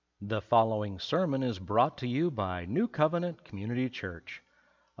The following sermon is brought to you by New Covenant Community Church,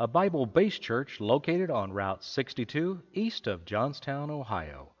 a Bible-based church located on Route 62 east of Johnstown,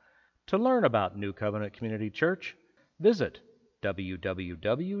 Ohio. To learn about New Covenant Community Church, visit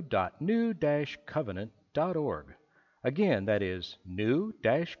www.new-covenant.org. Again, that is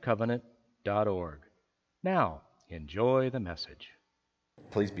new-covenant.org. Now, enjoy the message.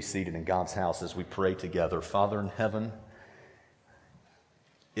 Please be seated in God's house as we pray together. Father in heaven,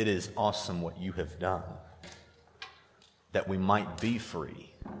 it is awesome what you have done, that we might be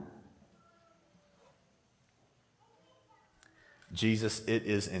free. Jesus, it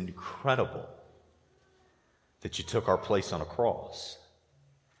is incredible that you took our place on a cross.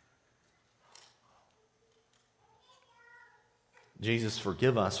 Jesus,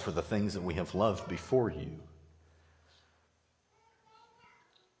 forgive us for the things that we have loved before you.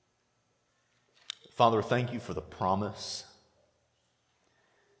 Father, thank you for the promise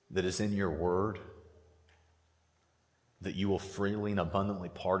that is in your word, that you will freely and abundantly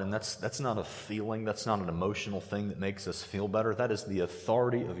pardon. That's not a feeling, that's not an emotional thing that makes us feel better. That is the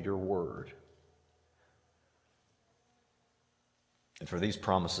authority of your word. And for these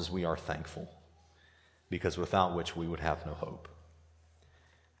promises we are thankful, because without which we would have no hope.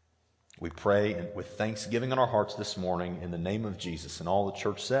 We pray with thanksgiving in our hearts this morning in the name of Jesus, and all the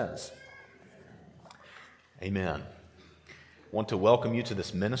church says, Amen. I want to welcome you to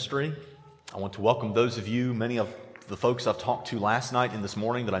this ministry. I want to welcome those of you, many of the folks I've talked to last night and this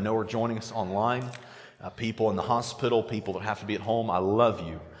morning that I know are joining us online, people in the hospital, people that have to be at home. I love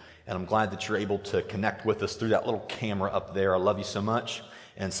you, and I'm glad that you're able to connect with us through that little camera up there. I love you so much,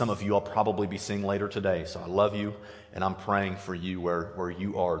 and some of you I'll probably be seeing later today, so I love you, and I'm praying for you where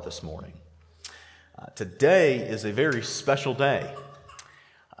you are this morning. Today is a very special day.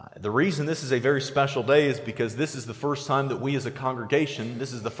 The reason this is a very special day is because this is the first time that we as a congregation,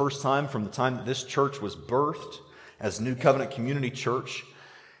 this is the first time from the time that this church was birthed as New Covenant Community Church.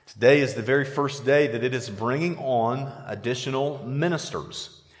 Today is the very first day that it is bringing on additional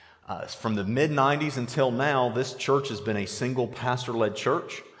ministers. From the mid-90s until now, this church has been a single pastor-led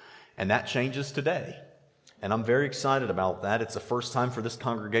church, and that changes today. And I'm very excited about that. It's the first time for this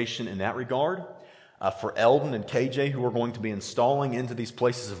congregation in that regard. For Eldon and KJ, who are going to be installing into these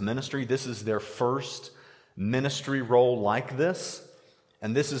places of ministry, this is their first ministry role like this.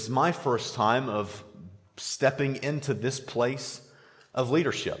 And this is my first time of stepping into this place of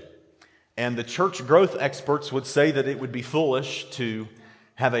leadership. And the church growth experts would say that it would be foolish to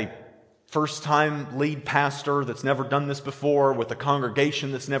have a first-time lead pastor that's never done this before, with a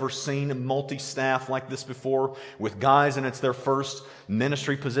congregation that's never seen a multi-staff like this before, with guys and it's their first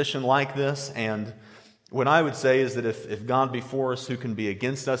ministry position like this. And what I would say is that if God be for us, who can be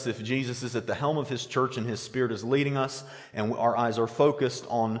against us? If Jesus is at the helm of His church and His Spirit is leading us, and our eyes are focused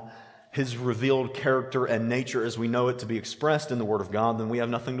on His revealed character and nature as we know it to be expressed in the Word of God, then we have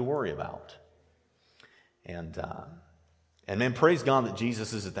nothing to worry about. And man, praise God that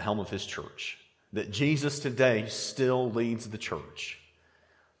Jesus is at the helm of His church, that Jesus today still leads the church.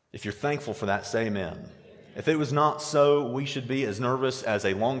 If you're thankful for that, say amen. If it was not so, we should be as nervous as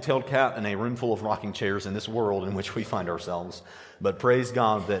a long-tailed cat in a room full of rocking chairs in this world in which we find ourselves. But praise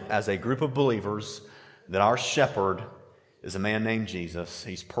God that as a group of believers, that our shepherd is a man named Jesus.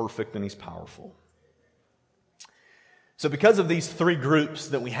 He's perfect and He's powerful. So because of these three groups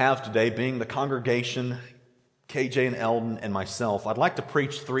that we have today, being the congregation, KJ and Eldon, and myself, I'd like to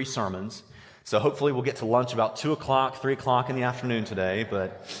preach 3 sermons. So hopefully we'll get to lunch about 2 o'clock, 3 o'clock in the afternoon today,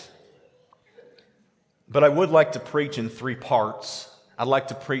 But I would like to preach in 3 parts. I'd like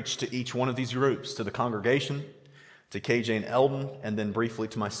to preach to each one of these groups, to the congregation, to KJ and Eldon, and then briefly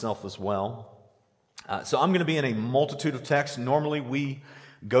to myself as well. So I'm going to be in a multitude of texts. Normally we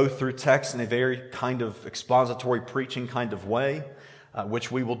go through texts in a very kind of expository preaching kind of way, which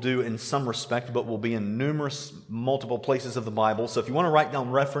we will do in some respect, but we'll be in multiple places of the Bible. So if you want to write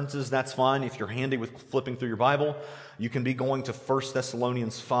down references, that's fine. If you're handy with flipping through your Bible, you can be going to 1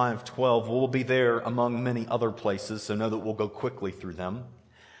 Thessalonians 5:12. We'll be there among many other places, so know that we'll go quickly through them.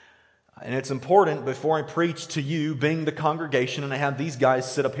 And it's important, before I preach to you, being the congregation, and I have these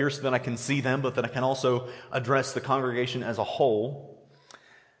guys sit up here so that I can see them, but that I can also address the congregation as a whole.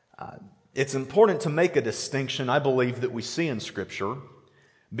 It's important to make a distinction, I believe, that we see in Scripture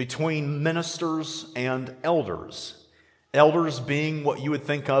between ministers and elders. Elders being what you would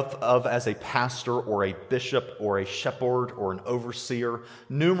think of as a pastor or a bishop or a shepherd or an overseer.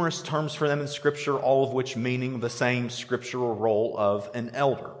 Numerous terms for them in Scripture, all of which meaning the same scriptural role of an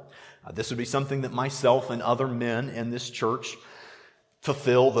elder. This would be something that myself and other men in this church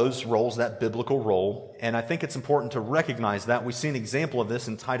fulfill those roles, that biblical role. And I think it's important to recognize that. We see an example of this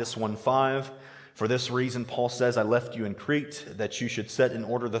in Titus 1:5. For this reason, Paul says, I left you in Crete, that you should set in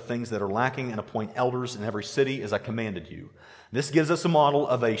order the things that are lacking and appoint elders in every city as I commanded you. This gives us a model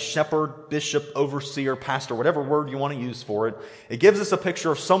of a shepherd, bishop, overseer, pastor, whatever word you want to use for it. It gives us a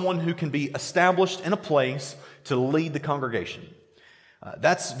picture of someone who can be established in a place to lead the congregation.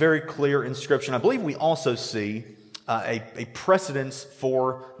 That's very clear in Scripture. And I believe we also see a precedence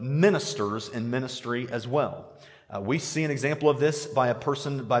for ministers in ministry as well. We see an example of this by a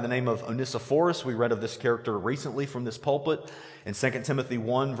person by the name of Onesiphorus. We read of this character recently from this pulpit in 2 Timothy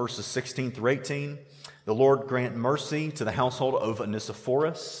 1, verses 16 through 18. The Lord grant mercy to the household of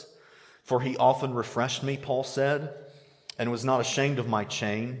Onesiphorus, for he often refreshed me, Paul said, and was not ashamed of my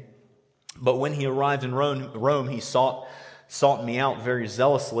chain. But when he arrived in Rome, he sought me out very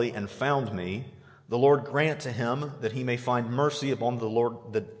zealously and found me. The Lord grant to him that he may find mercy upon the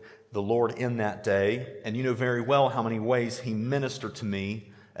Lord in that day. And you know very well how many ways he ministered to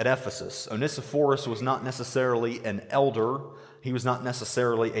me at Ephesus. Onesiphorus was not necessarily an elder. He was not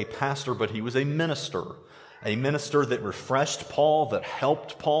necessarily a pastor, but he was a minister. A minister that refreshed Paul, that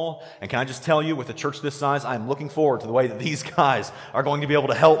helped Paul. And can I just tell you, with a church this size, I'm looking forward to the way that these guys are going to be able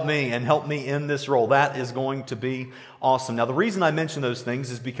to help me and help me in this role. That is going to be awesome. Now, the reason I mention those things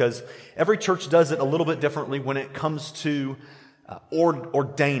is because every church does it a little bit differently when it comes to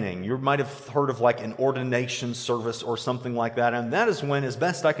ordaining. You might have heard of like an ordination service or something like that. And that is when, as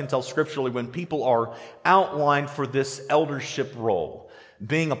best I can tell scripturally, when people are outlined for this eldership role,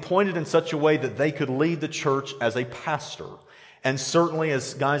 being appointed in such a way that they could lead the church as a pastor. And certainly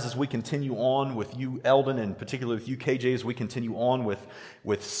as we continue on with you, Eldon, and particularly with you, KJ, as we continue on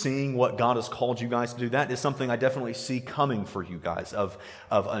with seeing what God has called you guys to do, that is something I definitely see coming for you guys, of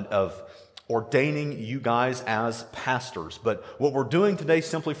ordaining you guys as pastors. But what we're doing today,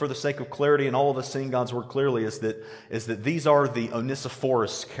 simply for the sake of clarity and all of us seeing God's Word clearly, is that these are the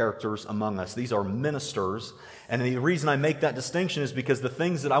Onesiphorus characters among us. These are ministers. And the reason I make that distinction is because the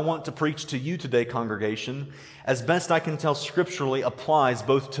things that I want to preach to you today, congregation, as best I can tell scripturally, applies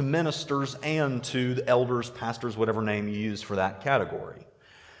both to ministers and to the elders, pastors, whatever name you use for that category.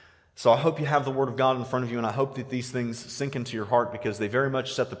 So I hope you have the Word of God in front of you, and I hope that these things sink into your heart, because they very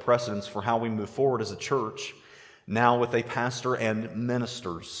much set the precedence for how we move forward as a church, now with a pastor and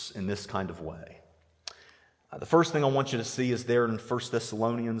ministers in this kind of way. The first thing I want you to see is there in 1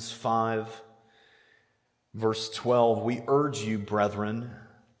 Thessalonians 5, verse 12. We urge you, brethren,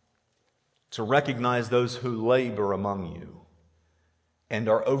 to recognize those who labor among you and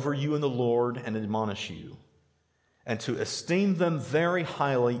are over you in the Lord and admonish you, and to esteem them very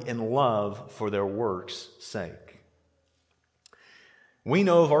highly in love for their works' sake. We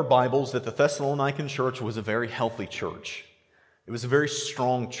know of our Bibles that the Thessalonican church was a very healthy church. It was a very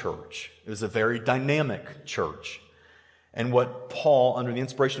strong church. It was a very dynamic church. And what Paul, under the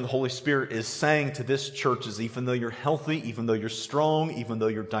inspiration of the Holy Spirit, is saying to this church is, even though you're healthy, even though you're strong, even though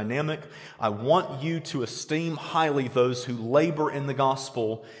you're dynamic, I want you to esteem highly those who labor in the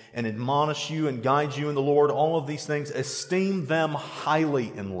gospel and admonish you and guide you in the Lord. All of these things, esteem them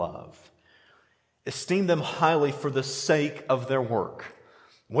highly in love. Esteem them highly for the sake of their work.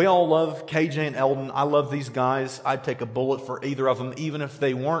 We all love KJ and Eldon. I love these guys. I'd take a bullet for either of them, even if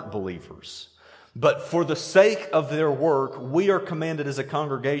they weren't believers. But for the sake of their work, we are commanded as a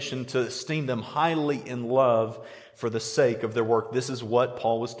congregation to esteem them highly in love for the sake of their work. This is what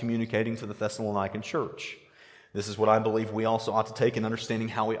Paul was communicating to the Thessalonican church. This is what I believe we also ought to take in understanding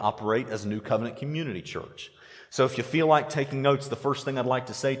how we operate as a New Covenant Community Church. So if you feel like taking notes, the first thing I'd like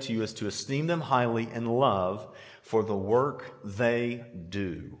to say to you is to esteem them highly in love for the work they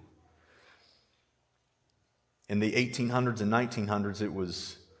do. In the 1800s and 1900s, it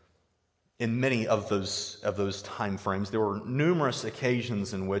was in many of those time frames, there were numerous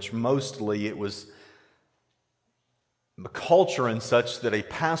occasions in which mostly it was the culture and such that a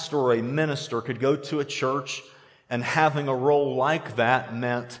pastor or a minister could go to a church, and having a role like that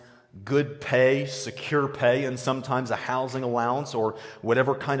meant good pay, secure pay, and sometimes a housing allowance or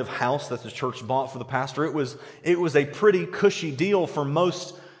whatever kind of house that the church bought for the pastor. It was a pretty cushy deal for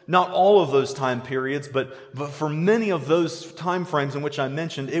most. Not all of those time periods, but for many of those time frames in which I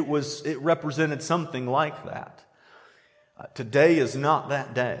mentioned, it represented something like that. Today is not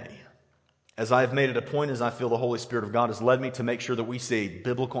that day. As I have made it a point, as I feel the Holy Spirit of God has led me to make sure that we see a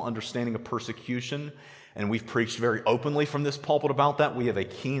biblical understanding of persecution, and we've preached very openly from this pulpit about that. We have a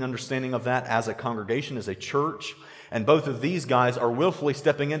keen understanding of that as a congregation, as a church, and both of these guys are willfully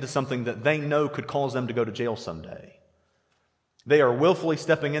stepping into something that they know could cause them to go to jail someday. They are willfully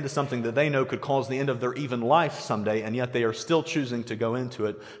stepping into something that they know could cause the end of their even life someday, and yet they are still choosing to go into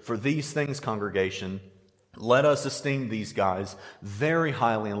it. For these things, congregation, let us esteem these guys very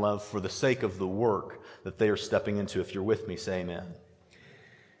highly in love for the sake of the work that they are stepping into. If you're with me, say amen.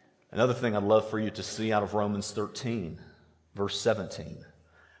 Another thing I'd love for you to see out of Romans 13, verse 17.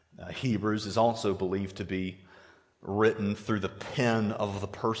 Hebrews is also believed to be written through the pen of the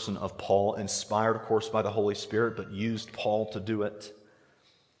person of Paul, inspired, of course, by the Holy Spirit, but used Paul to do it.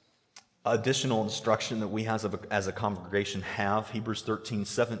 Additional instruction that we as a congregation have, Hebrews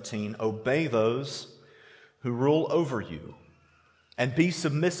 13:17, obey those who rule over you, and be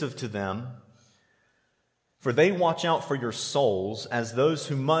submissive to them, for they watch out for your souls as those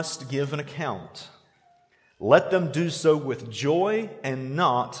who must give an account. Let them do so with joy and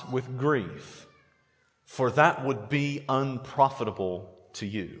not with grief, for that would be unprofitable to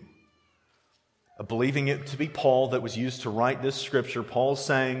you. Believing it to be Paul that was used to write this scripture, Paul's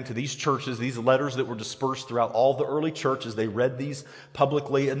saying to these churches, these letters that were dispersed throughout all the early churches, they read these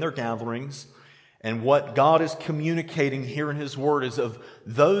publicly in their gatherings, and what God is communicating here in His Word is of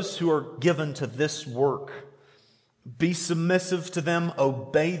those who are given to this work. Be submissive to them,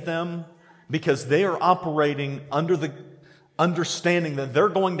 obey them, because they are operating under the understanding that they're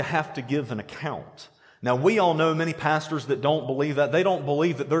going to have to give an account. Now, we all know many pastors that don't believe that. They don't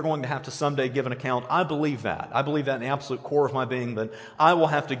believe that they're going to have to someday give an account. I believe that. I believe that in the absolute core of my being, that I will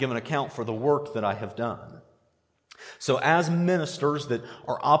have to give an account for the work that I have done. So as ministers that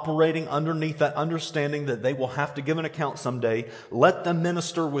are operating underneath that understanding that they will have to give an account someday, let them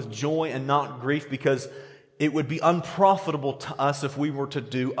minister with joy and not grief, because it would be unprofitable to us if we were to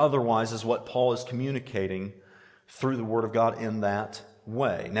do otherwise, is what Paul is communicating through the Word of God in that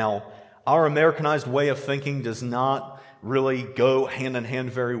way. Now, our Americanized way of thinking does not really go hand in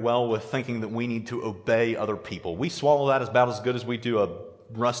hand very well with thinking that we need to obey other people. We swallow that about as good as we do a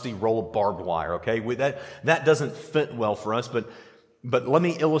rusty roll of barbed wire, okay? That doesn't fit well for us, but let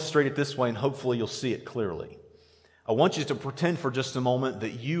me illustrate it this way, and hopefully you'll see it clearly. I want you to pretend for just a moment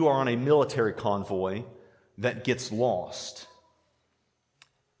that you are on a military convoy that gets lost.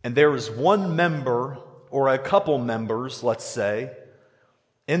 And there is one member, or a couple members, let's say,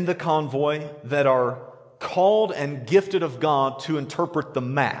 in the convoy that are called and gifted of God to interpret the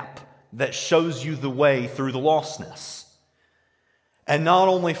map that shows you the way through the lostness. And not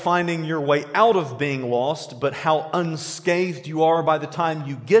only finding your way out of being lost, but how unscathed you are by the time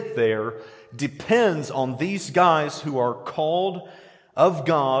you get there depends on these guys who are called of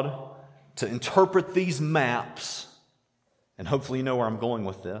God to interpret these maps. And hopefully you know where I'm going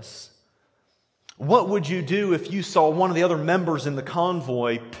with this. What would you do if you saw one of the other members in the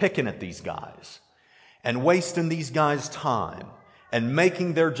convoy picking at these guys and wasting these guys' time and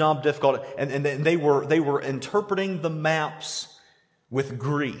making their job difficult? And they were interpreting the maps with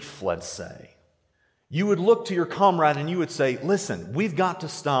grief, let's say. You would look to your comrade and you would say, listen, we've got to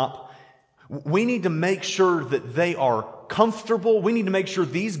stop. We need to make sure that they are comfortable. We need to make sure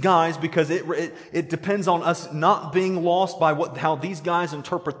these guys, because it depends on us not being lost by how these guys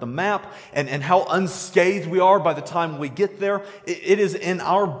interpret the map and how unscathed we are by the time we get there. It is in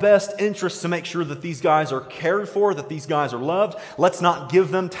our best interest to make sure that these guys are cared for, that these guys are loved. Let's not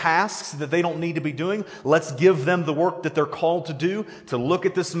give them tasks that they don't need to be doing. Let's give them the work that they're called to do, to look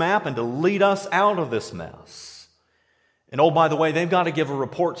at this map and to lead us out of this mess. And oh, by the way, they've got to give a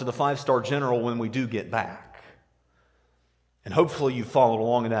report to the 5-star general when we do get back. And hopefully you followed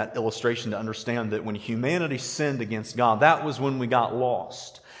along in that illustration to understand that when humanity sinned against God, that was when we got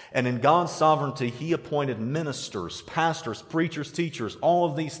lost. And in God's sovereignty, He appointed ministers, pastors, preachers, teachers, all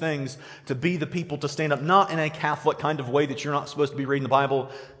of these things to be the people to stand up, not in a Catholic kind of way that you're not supposed to be reading the Bible.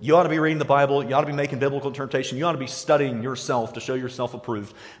 You ought to be reading the Bible. You ought to be making biblical interpretation. You ought to be studying yourself to show yourself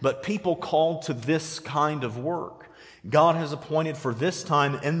approved. But people called to this kind of work. God has appointed for this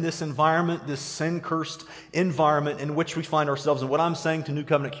time in this environment, this sin-cursed environment in which we find ourselves. And what I'm saying to New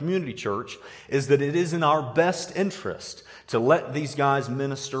Covenant Community Church is that it is in our best interest to let these guys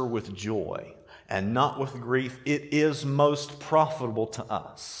minister with joy and not with grief. It is most profitable to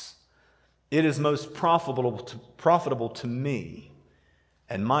us. It is most profitable to me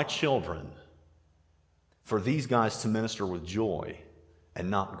and my children for these guys to minister with joy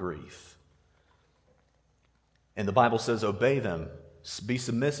and not grief. And the Bible says, obey them, be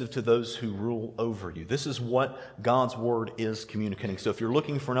submissive to those who rule over you. This is what God's Word is communicating. So if you're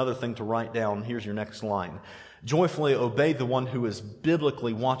looking for another thing to write down, here's your next line. Joyfully obey the one who is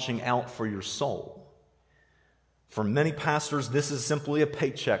biblically watching out for your soul. For many pastors, this is simply a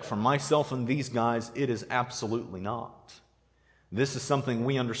paycheck. For myself and these guys, it is absolutely not. This is something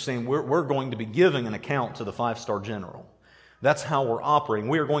we understand. We're going to be giving an account to the 5-star general. That's how we're operating.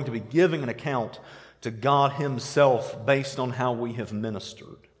 We are going to be giving an account to God Himself based on how we have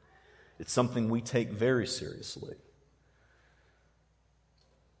ministered. It's something we take very seriously.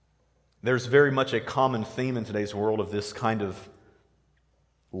 There's very much a common theme in today's world of this kind of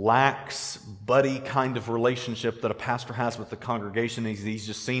lax, buddy kind of relationship that a pastor has with the congregation. He's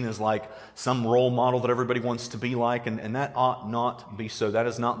just seen as like some role model that everybody wants to be like, and that ought not be so. That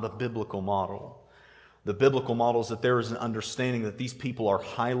is not the biblical model. The biblical model is that there is an understanding that these people are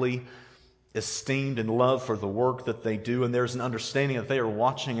highly esteemed and loved for the work that they do, and there's an understanding that they are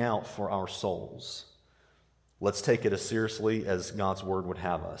watching out for our souls. Let's take it as seriously as God's Word would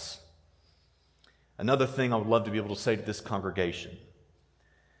have us. Another thing I would love to be able to say to this congregation,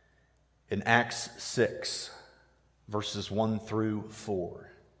 in Acts 6, verses 1 through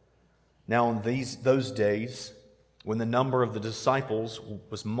 4. Now in those days, when the number of the disciples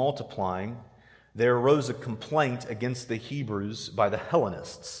was multiplying, there arose a complaint against the Hebrews by the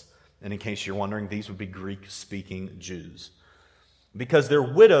Hellenists. And in case you're wondering, these would be Greek-speaking Jews, because their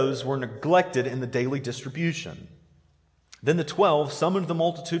widows were neglected in the daily distribution. Then the 12 summoned the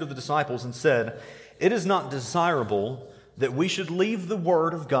multitude of the disciples and said, "It is not desirable that we should leave the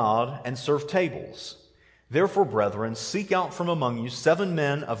word of God and serve tables. Therefore, brethren, seek out from among you 7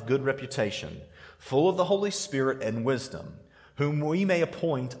 men of good reputation, full of the Holy Spirit and wisdom, whom we may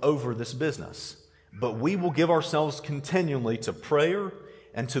appoint over this business. But we will give ourselves continually to prayer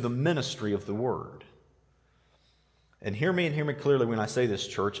and to the ministry of the word." And hear me clearly when I say this,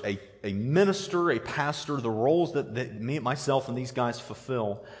 church. A minister, a pastor, the roles that me, myself, and these guys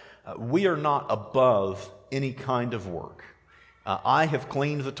fulfill, we are not above any kind of work. I have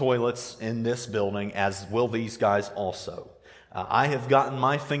cleaned the toilets in this building, as will these guys also. I have gotten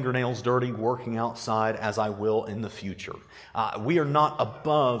my fingernails dirty working outside, as I will in the future. We are not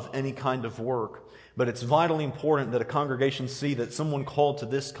above any kind of work, but it's vitally important that a congregation see that someone called to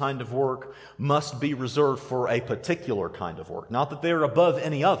this kind of work must be reserved for a particular kind of work. Not that they're above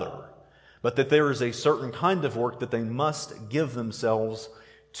any other, but that there is a certain kind of work that they must give themselves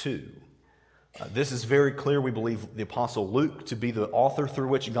to. This is very clear. We believe the Apostle Luke to be the author through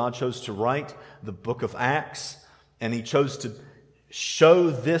which God chose to write the book of Acts, and he chose to show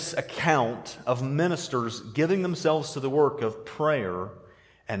this account of ministers giving themselves to the work of prayer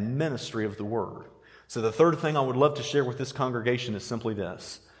and ministry of the Word. So the third thing I would love to share with this congregation is simply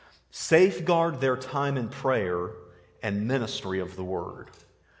this: safeguard their time in prayer and ministry of the Word.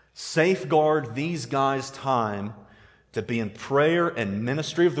 Safeguard these guys' time to be in prayer and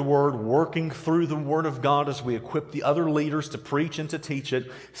ministry of the Word, working through the Word of God as we equip the other leaders to preach and to teach it.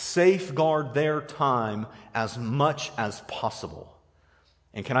 Safeguard their time as much as possible.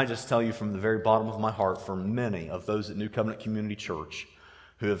 And can I just tell you from the very bottom of my heart, for many of those at New Covenant Community Church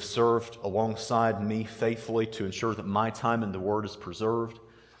who have served alongside me faithfully to ensure that my time in the Word is preserved,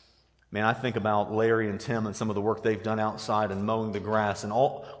 man, I think about Larry and Tim and some of the work they've done outside and mowing the grass and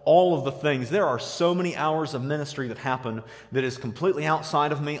all of the things. There are so many hours of ministry that happen that is completely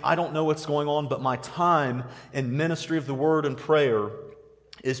outside of me. I don't know what's going on, but my time in ministry of the Word and prayer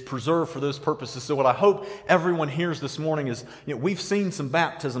is preserved for those purposes. So what I hope everyone hears this morning is, we've seen some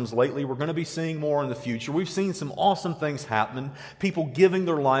baptisms lately. We're going to be seeing more in the future. We've seen some awesome things happen. People giving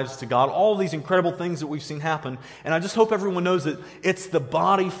their lives to God. All these incredible things that we've seen happen. And I just hope everyone knows that it's the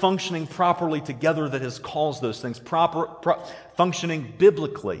body functioning properly together that has caused those things. Functioning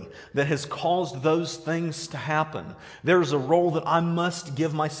biblically that has caused those things to happen. There's a role that I must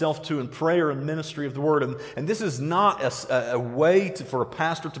give myself to in prayer and ministry of the Word. And this is not a way for a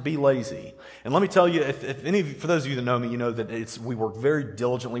pastor to be lazy. And let me tell you, if any of you, for those of you that know me, you know that we work very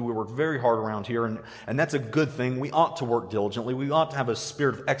diligently. We work very hard around here, and that's a good thing. We ought to work diligently. We ought to have a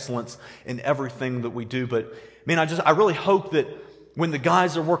spirit of excellence in everything that we do. But man, I really hope that when the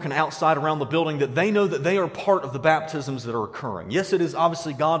guys are working outside around the building, that they know that they are part of the baptisms that are occurring. Yes, it is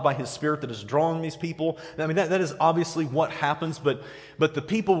obviously God by His Spirit that is drawing these people. I mean, that is obviously what happens, but the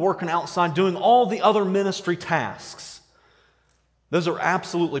people working outside doing all the other ministry tasks, those are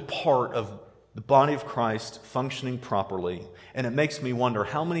absolutely part of the body of Christ functioning properly. And it makes me wonder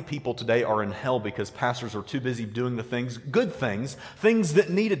how many people today are in hell because pastors are too busy doing the things, good things that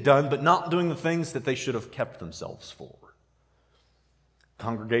needed done, but not doing the things that they should have kept themselves for.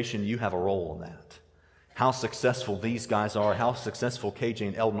 Congregation, you have a role in that. How successful these guys are, how successful KJ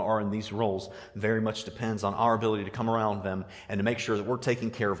and Eldon are in these roles very much depends on our ability to come around them and to make sure that we're taking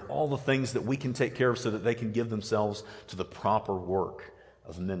care of all the things that we can take care of so that they can give themselves to the proper work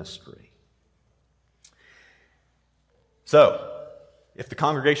of ministry. So, if the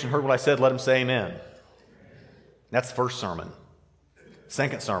congregation heard what I said, let them say amen. That's the first sermon.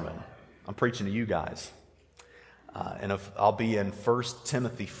 Second sermon, I'm preaching to you guys. I'll be in 1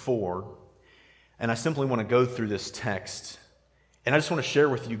 Timothy 4. And I simply want to go through this text. And I just want to share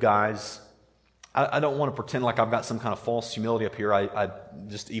with you guys, I don't want to pretend like I've got some kind of false humility up here. I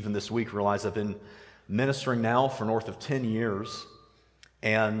just even this week realized I've been ministering now for north of 10 years.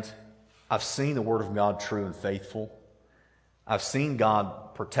 And I've seen the Word of God true and faithful. I've seen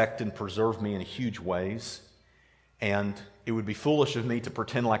God protect and preserve me in huge ways. And it would be foolish of me to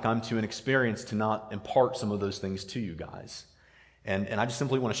pretend like I'm too inexperienced to not impart some of those things to you guys. And I just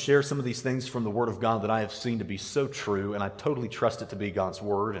simply want to share some of these things from the Word of God that I have seen to be so true, and I totally trust it to be God's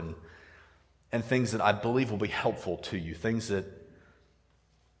Word, and things that I believe will be helpful to you, things that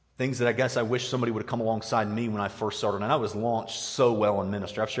I guess I wish somebody would have come alongside me when I first started. And I was launched so well in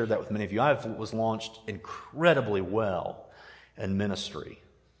ministry. I've shared that with many of you. I was launched incredibly well in ministry.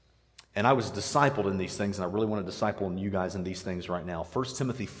 And I was discipled in these things, and I really want to disciple you guys in these things right now. 1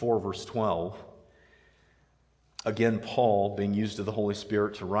 Timothy 4, verse 12. Again, Paul, being used of the Holy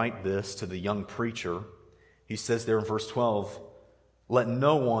Spirit to write this to the young preacher, he says there in verse 12, "Let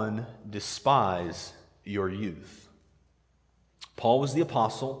no one despise your youth." Paul was the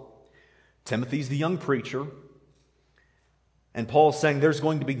apostle. Timothy's the young preacher. And Paul's saying there's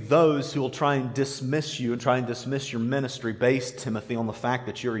going to be those who will try and dismiss you and try and dismiss your ministry based, Timothy, on the fact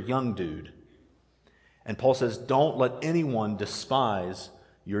that you're a young dude. And Paul says, don't let anyone despise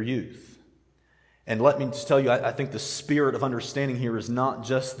your youth. And let me just tell you, I think the spirit of understanding here is not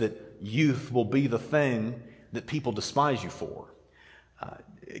just that youth will be the thing that people despise you for.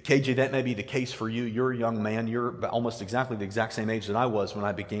 KJ, that may be the case for you. You're a young man. You're almost exactly the exact same age that I was when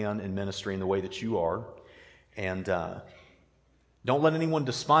I began in ministry in the way that you are. And don't let anyone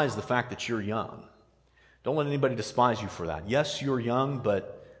despise the fact that you're young. Don't let anybody despise you for that. Yes, you're young,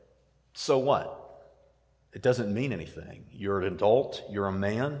 but so what? It doesn't mean anything. You're an adult. You're a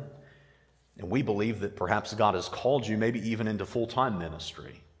man. And we believe that perhaps God has called you maybe even into full-time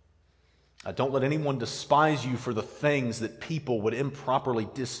ministry. Don't let anyone despise you for the things that people would improperly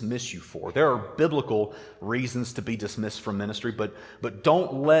dismiss you for. There are biblical reasons to be dismissed from ministry, but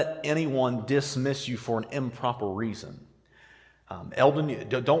don't let anyone dismiss you for an improper reason. Eldon,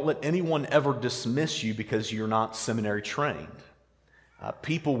 don't let anyone ever dismiss you because you're not seminary trained.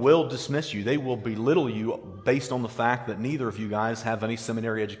 People will dismiss you. They will belittle you based on the fact that neither of you guys have any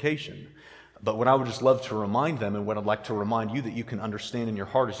seminary education. But what I would just love to remind them, and what I'd like to remind you that you can understand in your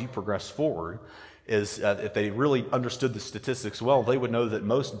heart as you progress forward, is if they really understood the statistics well, they would know that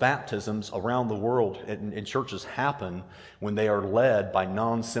most baptisms around the world in churches happen when they are led by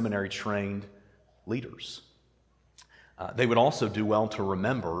non-seminary trained leaders. They would also do well to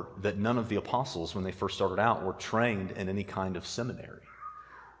remember that none of the apostles, when they first started out, were trained in any kind of seminary.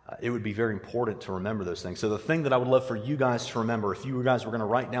 It would be very important to remember those things. So the thing that I would love for you guys to remember, if you guys were going to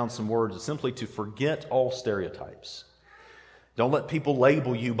write down some words, is simply to forget all stereotypes. Don't let people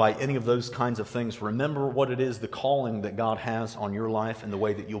label you by any of those kinds of things. Remember what it is, the calling that God has on your life and the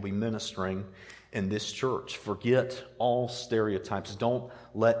way that you'll be ministering in this church. Forget all stereotypes. Don't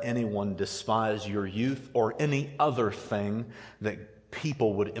let anyone despise your youth or any other thing that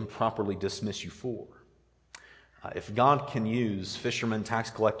people would improperly dismiss you for. If God can use fishermen, tax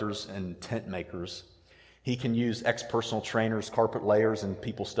collectors, and tent makers, He can use ex-personal trainers, carpet layers, and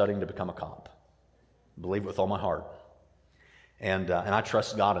people studying to become a cop. I believe it with all my heart. And I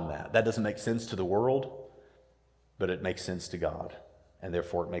trust God in that. That doesn't make sense to the world, but it makes sense to God, and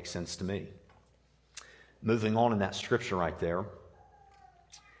therefore it makes sense to me. Moving on in that scripture right there.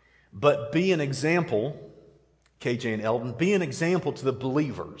 But be an example, KJ and Eldon, be an example to the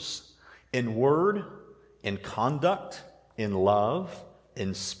believers in word, in conduct, in love,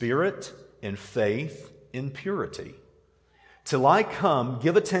 in spirit, in faith, in purity. Till I come,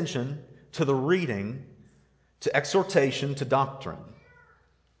 give attention to the reading, to exhortation, to doctrine.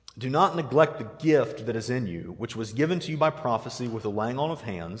 Do not neglect the gift that is in you, which was given to you by prophecy with the laying on of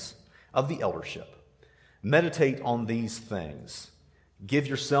hands of the eldership. Meditate on these things. Give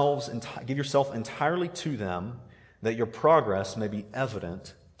yourself entirely to them, that your progress may be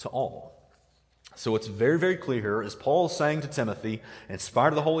evident to all. So it's very, very clear here, as Paul is saying to Timothy, inspired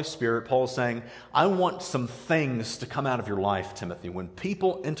of the Holy Spirit, Paul is saying, I want some things to come out of your life, Timothy. When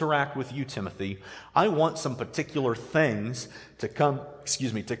people interact with you, Timothy, I want some particular things to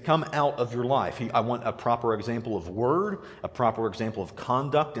come out of your life. I want a proper example of word, a proper example of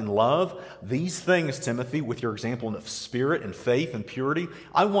conduct and love. These things, Timothy, with your example of spirit and faith and purity,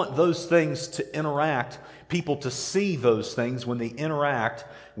 I want those things to interact, people to see those things when they interact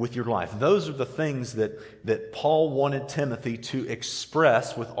with your life. Those are the things that Paul wanted Timothy to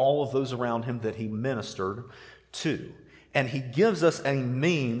express with all of those around him that he ministered to. And he gives us a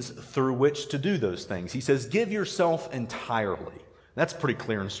means through which to do those things. He says, give yourself entirely. That's pretty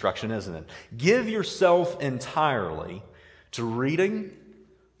clear instruction, isn't it? Give yourself entirely to reading,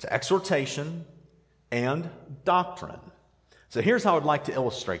 to exhortation, and doctrine. So here's how I'd like to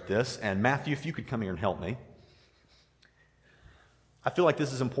illustrate this. And Matthew, if you could come here and help me. I feel like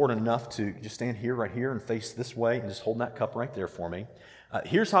this is important enough to just stand here, right here, and face this way, and just hold that cup right there for me.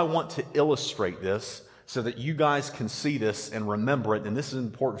 Here's how I want to illustrate this so that you guys can see this and remember it, and this is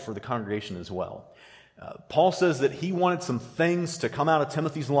important for the congregation as well. Paul says that he wanted some things to come out of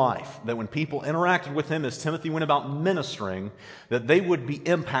Timothy's life, that when people interacted with him as Timothy went about ministering, that they would be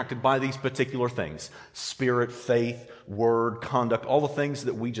impacted by these particular things: spirit, faith, word, conduct, all the things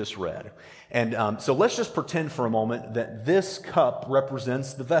that we just read. And so let's just pretend for a moment that this cup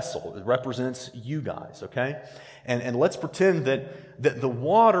represents the vessel. It represents you guys, okay? And let's pretend that the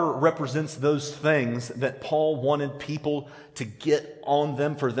water represents those things that Paul wanted people to get on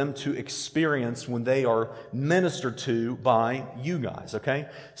them, for them to experience when they are ministered to by you guys, okay?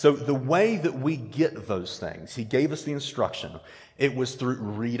 So the way that we get those things, he gave us the instruction. It was through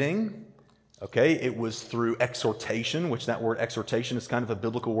reading, okay? It was through exhortation, which that word exhortation is kind of a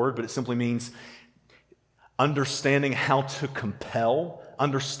biblical word, but it simply means understanding how to compel,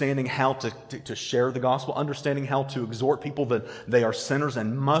 understanding how to share the gospel, understanding how to exhort people that they are sinners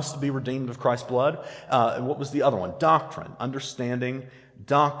and must be redeemed of Christ's blood. And what was the other one? Doctrine, understanding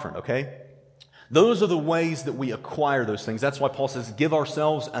doctrine, okay? Those are the ways that we acquire those things. That's why Paul says, give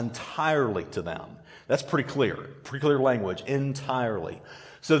ourselves entirely to them. That's pretty clear language, entirely.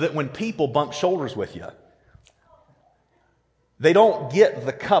 So that when people bump shoulders with you, they don't get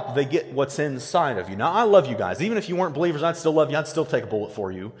the cup, they get what's inside of you. Now, I love you guys. Even if you weren't believers, I'd still love you. I'd still take a bullet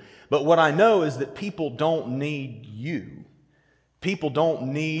for you. But what I know is that people don't need you. People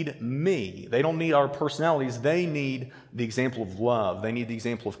don't need me. They don't need our personalities. They need the example of love. They need the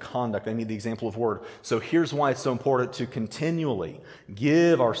example of conduct. They need the example of word. So here's why it's so important to continually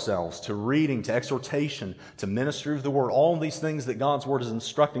give ourselves to reading, to exhortation, to ministry of the word, all of these things that God's word is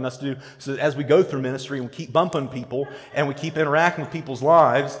instructing us to do, so that as we go through ministry and we keep bumping people and we keep interacting with people's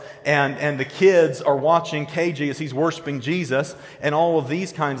lives, and the kids are watching KG as he's worshiping Jesus and all of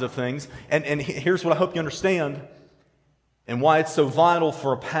these kinds of things. And here's what I hope you understand, and why it's so vital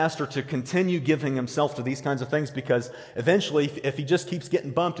for a pastor to continue giving himself to these kinds of things, because eventually, if he just keeps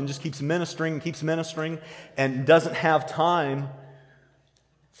getting bumped and just keeps ministering and doesn't have time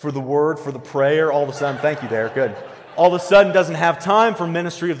for the word, for the prayer, all of a sudden, thank you, Derek, good. All of a sudden doesn't have time for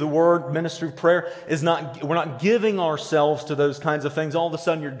ministry of the word, ministry of prayer, we're not giving ourselves to those kinds of things. All of a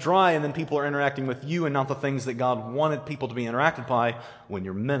sudden you're dry, and then people are interacting with you and not the things that God wanted people to be interacted by when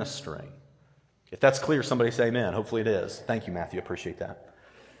you're ministering. If that's clear, somebody say amen. Hopefully it is. Thank you, Matthew. I appreciate that.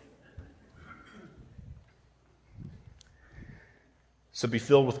 So be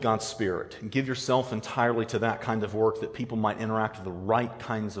filled with God's Spirit and give yourself entirely to that kind of work, that people might interact with the right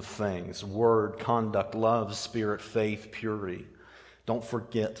kinds of things: word, conduct, love, spirit, faith, purity. Don't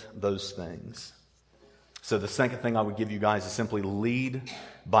forget those things. So the second thing I would give you guys is simply lead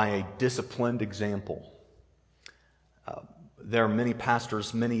by a disciplined example. There are many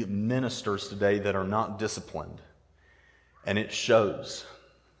pastors, many ministers today that are not disciplined. And it shows.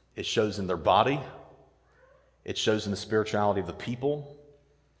 It shows in their body. It shows in the spirituality of the people.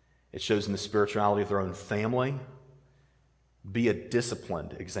 It shows in the spirituality of their own family. Be a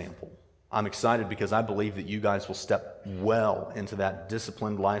disciplined example. I'm excited because I believe that you guys will step well into that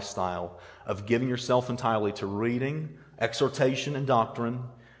disciplined lifestyle of giving yourself entirely to reading, exhortation, and doctrine,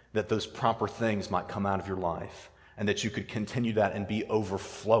 that those proper things might come out of your life. And that you could continue that and be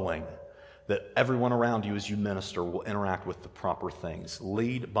overflowing, that everyone around you as you minister will interact with the proper things.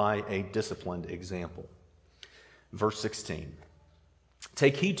 Lead by a disciplined example. Verse 16.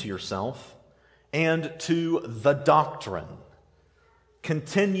 Take heed to yourself and to the doctrine.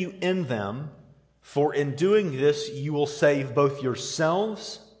 Continue in them, for in doing this you will save both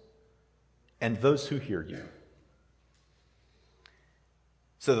yourselves and those who hear you.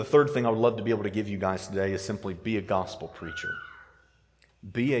 So the third thing I would love to be able to give you guys today is simply be a gospel preacher.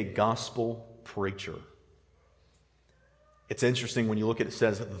 Be a gospel preacher. It's interesting when you look at it, it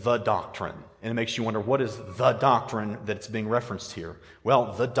says the doctrine, and it makes you wonder, what is the doctrine that's being referenced here?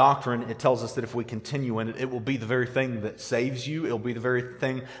 Well, the doctrine, it tells us that if we continue in it, it will be the very thing that saves you. It will be the very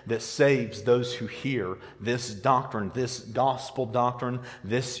thing that saves those who hear this doctrine, this gospel doctrine,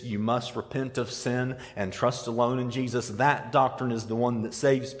 this you must repent of sin and trust alone in Jesus. That doctrine is the one that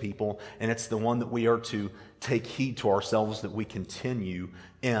saves people, and it's the one that we are to take heed to ourselves, that we continue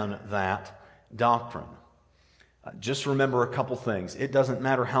in that doctrine. Just remember a couple things. It doesn't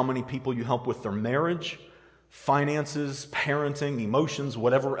matter how many people you help with their marriage, finances, parenting, emotions,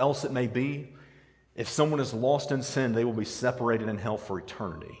 whatever else it may be, if someone is lost in sin, they will be separated in hell for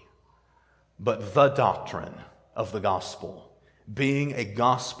eternity. But the doctrine of the gospel, being a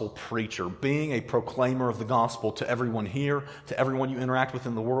gospel preacher, being a proclaimer of the gospel to everyone here, to everyone you interact with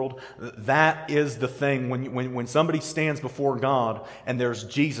in the world, that is the thing. When somebody stands before God and there's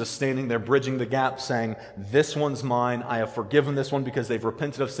Jesus standing there bridging the gap saying, this one's mine, I have forgiven this one because they've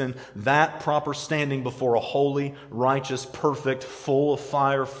repented of sin, that proper standing before a holy, righteous, perfect, full of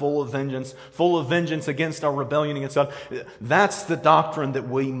fire, full of vengeance against our rebellion against God, that's the doctrine that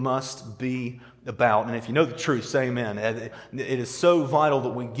we must be about. And if you know the truth, say amen. It is so vital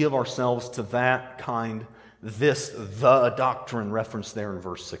that we give ourselves to that kind, the doctrine referenced there in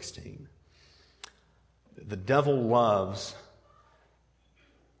verse 16. The devil loves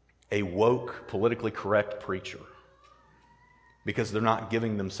a woke, politically correct preacher because they're not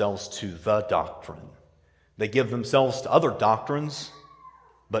giving themselves to the doctrine. They give themselves to other doctrines,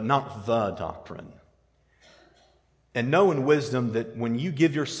 but not the doctrine. And know in wisdom that when you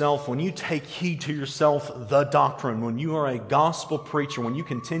take heed to yourself the doctrine, when you are a gospel preacher, when you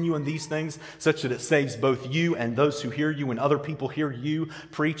continue in these things such that it saves both you and those who hear you and other people hear you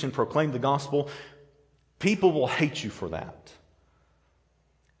preach and proclaim the gospel, people will hate you for that.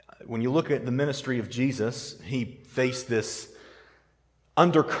 When you look at the ministry of Jesus, he faced this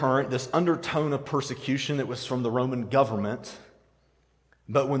undercurrent, this undertone of persecution that was from the Roman government.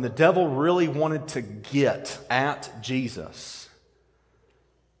 But when the devil really wanted to get at Jesus,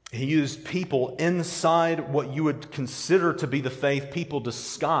 he used people inside what you would consider to be the faith, people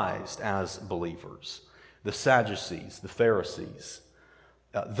disguised as believers. The Sadducees, the Pharisees,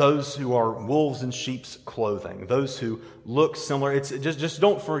 those who are wolves in sheep's clothing, those who look similar. Just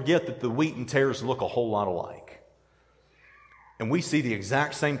don't forget that the wheat and tares look a whole lot alike. And we see the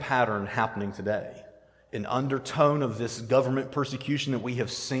exact same pattern happening today. An undertone of this government persecution that we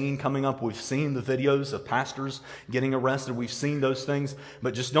have seen coming up. We've seen the videos of pastors getting arrested. We've seen those things.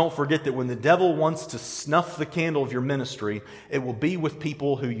 But just don't forget that when the devil wants to snuff the candle of your ministry, it will be with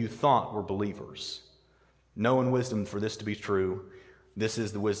people who you thought were believers. Know in wisdom for this to be true. This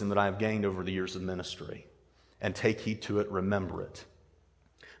is the wisdom that I have gained over the years of ministry. And take heed to it, remember it.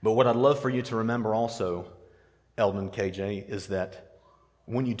 But what I'd love for you to remember also, Eldon KJ, is that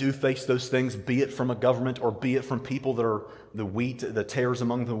when you do face those things, be it from a government or be it from people that are the wheat, the tares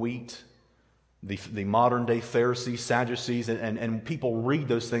among the wheat, the modern day Pharisees, Sadducees, and people read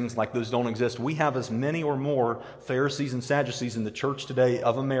those things like those don't exist. We have as many or more Pharisees and Sadducees in the church today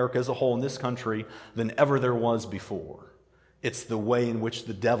of America as a whole in this country than ever there was before. It's the way in which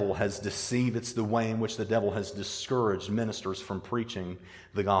the devil has deceived. It's the way in which the devil has discouraged ministers from preaching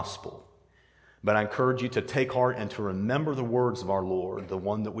the gospel. But I encourage you to take heart and to remember the words of our Lord, the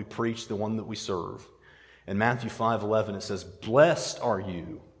one that we preach, the one that we serve. In Matthew 5:11 it says, "Blessed are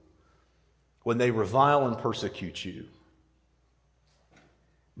you when they revile and persecute you."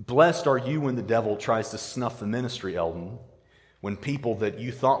 Blessed are you when the devil tries to snuff the ministry, Eldon. When people that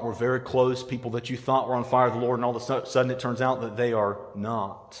you thought were very close, people that you thought were on fire with the Lord, and all of a sudden it turns out that they are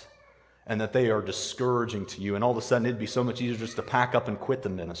not, and that they are discouraging to you, and all of a sudden it'd be so much easier just to pack up and quit the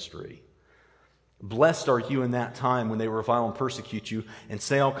ministry. Blessed are you in that time when they revile and persecute you and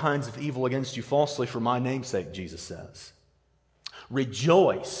say all kinds of evil against you falsely for my name's sake, Jesus says.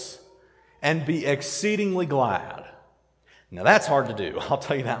 Rejoice and be exceedingly glad. Now that's hard to do, I'll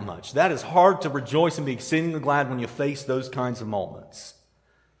tell you that much. That is hard to rejoice and be exceedingly glad when you face those kinds of moments.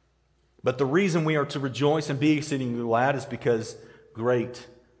 But the reason we are to rejoice and be exceedingly glad is because great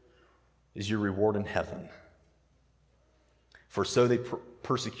is your reward in heaven. For so they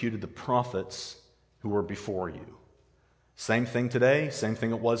persecuted the prophets who were before you. Same thing today, same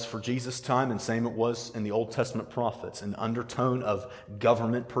thing it was for Jesus' time, and same it was in the Old Testament prophets, an undertone of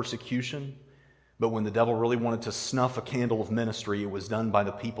government persecution. But when the devil really wanted to snuff a candle of ministry, it was done by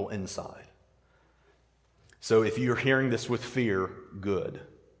the people inside. So if you're hearing this with fear, good.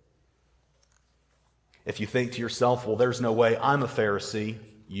 If you think to yourself, well, there's no way I'm a Pharisee,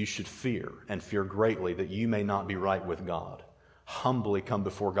 you should fear, and fear greatly that you may not be right with God. Humbly come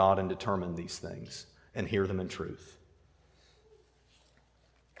before God and determine these things and hear them in truth.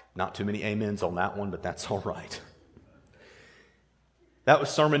 Not too many amens on that one, but that's all right. That was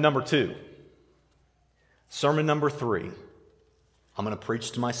sermon number 2. Sermon number 3. I'm going to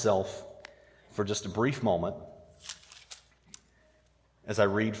preach to myself for just a brief moment as I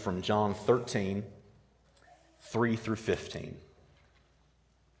read from John 13, 3 through 15.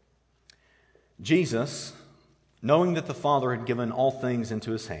 Jesus, knowing that the Father had given all things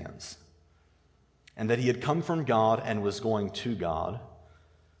into his hands, and that he had come from God and was going to God,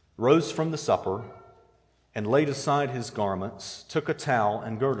 rose from the supper, and laid aside his garments, took a towel,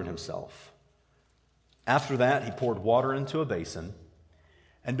 and girded himself. After that, he poured water into a basin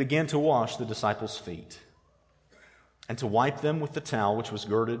and began to wash the disciples' feet and to wipe them with the towel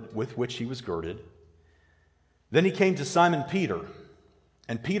with which he was girded. Then he came to Simon Peter,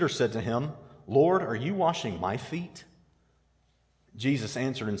 and Peter said to him, "Lord, are you washing my feet?" Jesus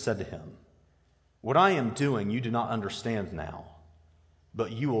answered and said to him, "What I am doing you do not understand now,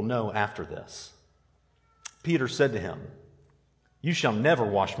 but you will know after this." Peter said to him, "You shall never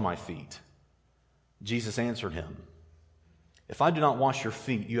wash my feet." Jesus answered him, "If I do not wash your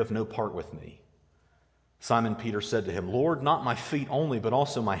feet, you have no part with me." Simon Peter said to him, "Lord, not my feet only, but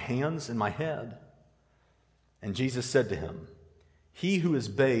also my hands and my head." And Jesus said to him, "He who is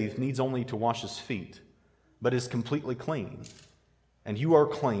bathed needs only to wash his feet, but is completely clean. And you are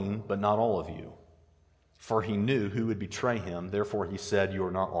clean, but not all of you." For he knew who would betray him, therefore he said, "You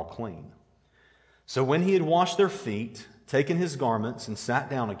are not all clean." So when he had washed their feet, taken his garments, and sat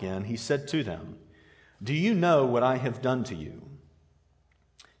down again, he said to them, "Do you know what I have done to you?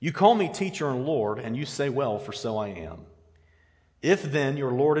 You call me teacher and Lord, and you say, well, for so I am. If then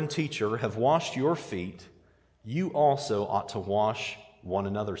your Lord and teacher have washed your feet, you also ought to wash one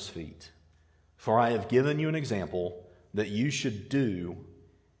another's feet. For I have given you an example that you should do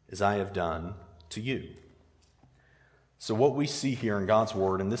as I have done to you." So what we see here in God's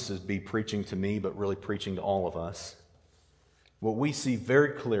Word, and this is be preaching to me, but really preaching to all of us, what we see very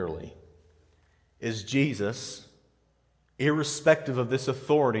clearly is Jesus, irrespective of this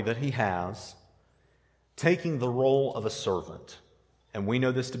authority that he has, taking the role of a servant. And we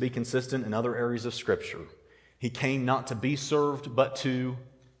know this to be consistent in other areas of Scripture. He came not to be served, but to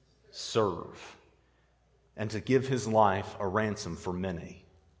serve, and to give his life a ransom for many.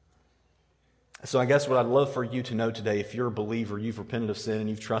 So I guess what I'd love for you to know today, if you're a believer, you've repented of sin, and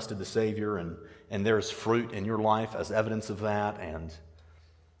you've trusted the Savior, and there's fruit in your life as evidence of that, and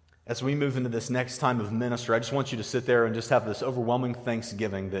as we move into this next time of ministry, I just want you to sit there and just have this overwhelming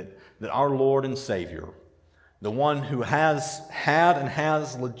thanksgiving that our Lord and Savior, the one who has had and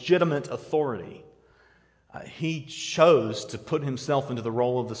has legitimate authority, he chose to put himself into the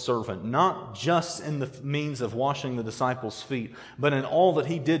role of the servant, not just in the means of washing the disciples' feet, but in all that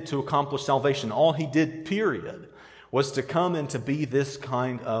he did to accomplish salvation. All he did, period, was to come and to be this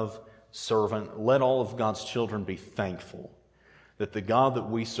kind of servant. Let all of God's children be thankful that the God that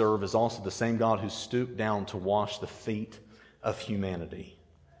we serve is also the same God who stooped down to wash the feet of humanity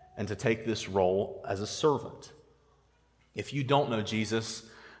and to take this role as a servant. If you don't know Jesus,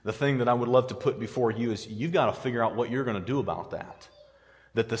 the thing that I would love to put before you is you've got to figure out what you're going to do about that.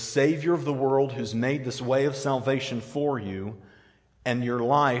 That the Savior of the world who's made this way of salvation for you, and your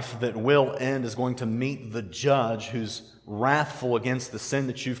life that will end is going to meet the judge who's wrathful against the sin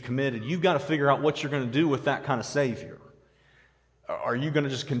that you've committed, you've got to figure out what you're going to do with that kind of Savior. Are you going to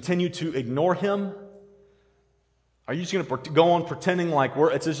just continue to ignore him? Are you just going to go on pretending like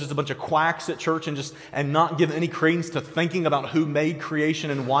it's just a bunch of quacks at church and not give any credence to thinking about who made creation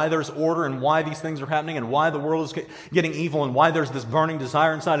and why there's order and why these things are happening and why the world is getting evil and why there's this burning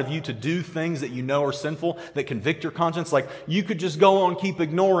desire inside of you to do things that you know are sinful that convict your conscience? Like, you could just go on keep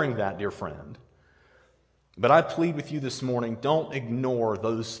ignoring that, dear friend. But I plead with you this morning, don't ignore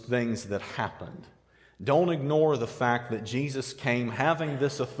those things that happened. Don't ignore the fact that Jesus came having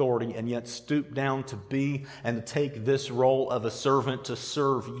this authority and yet stooped down to be and to take this role of a servant to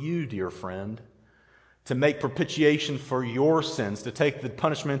serve you, dear friend, to make propitiation for your sins, to take the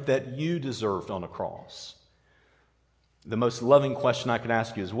punishment that you deserved on a cross. The most loving question I could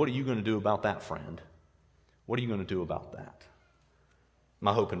ask you is, what are you going to do about that, friend? What are you going to do about that?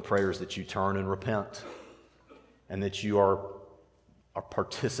 My hope and prayer is that you turn and repent and that you are a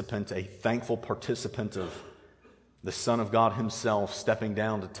participant, a thankful participant of the Son of God himself stepping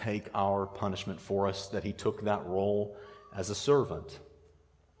down to take our punishment for us, that he took that role as a servant.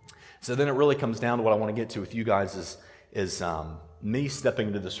 So then it really comes down to what I want to get to with you guys is me stepping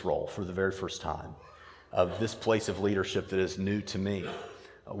into this role for the very first time of this place of leadership that is new to me.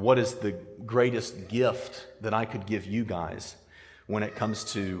 What is the greatest gift that I could give you guys when it comes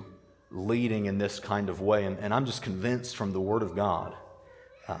to leading in this kind of way? And I'm just convinced from the Word of God,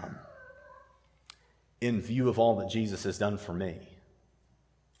 in view of all that Jesus has done for me,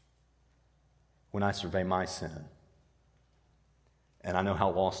 when I survey my sin, and I know how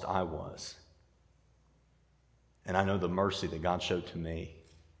lost I was, and I know the mercy that God showed to me,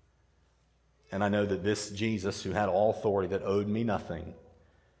 and I know that this Jesus who had all authority that owed me nothing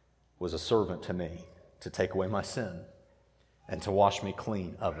was a servant to me to take away my sin and to wash me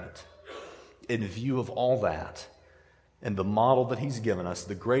clean of it. In view of all that, And the model that he's given us,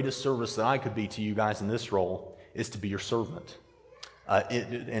 the greatest service that I could be to you guys in this role, is to be your servant.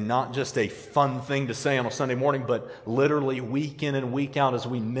 And not just a fun thing to say on a Sunday morning, but literally week in and week out as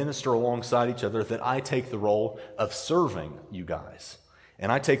we minister alongside each other, that I take the role of serving you guys.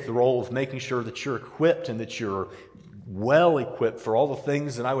 And I take the role of making sure that you're equipped and that you're well equipped for all the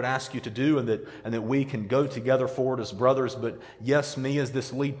things that I would ask you to do, and that we can go together forward as brothers. But yes, me as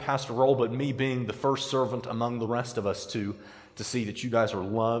this lead pastor role, but me being the first servant among the rest of us to see that you guys are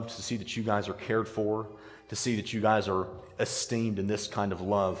loved, to see that you guys are cared for, to see that you guys are esteemed in this kind of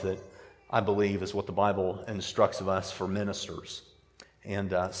love that I believe is what the Bible instructs of us for ministers.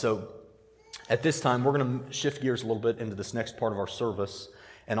 And so at this time, we're going to shift gears a little bit into this next part of our service.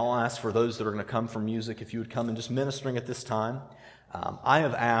 And I'll ask for those that are going to come for music, if you would come and just ministering at this time. I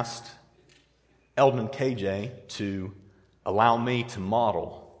have asked Eldon and KJ to allow me to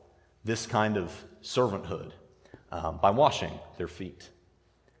model this kind of servanthood by washing their feet.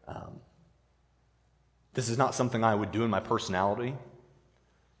 This is not something I would do in my personality,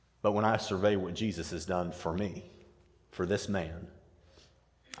 but when I survey what Jesus has done for me, for this man,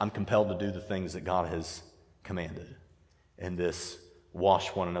 I'm compelled to do the things that God has commanded. And this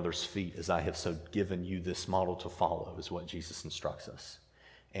wash one another's feet as I have so given you this model to follow is what Jesus instructs us.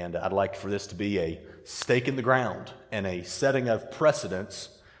 And I'd like for this to be a stake in the ground and a setting of precedence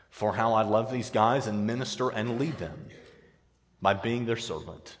for how I love these guys and minister and lead them by being their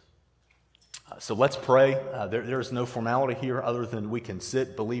servant. So let's pray. There is no formality here other than we can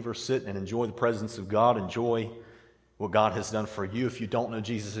sit, believers sit and enjoy the presence of God, enjoy what God has done for you. If you don't know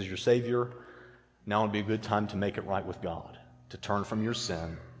Jesus as your Savior, now would be a good time to make it right with God, to turn from your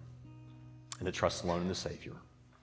sin and to trust alone in the Savior.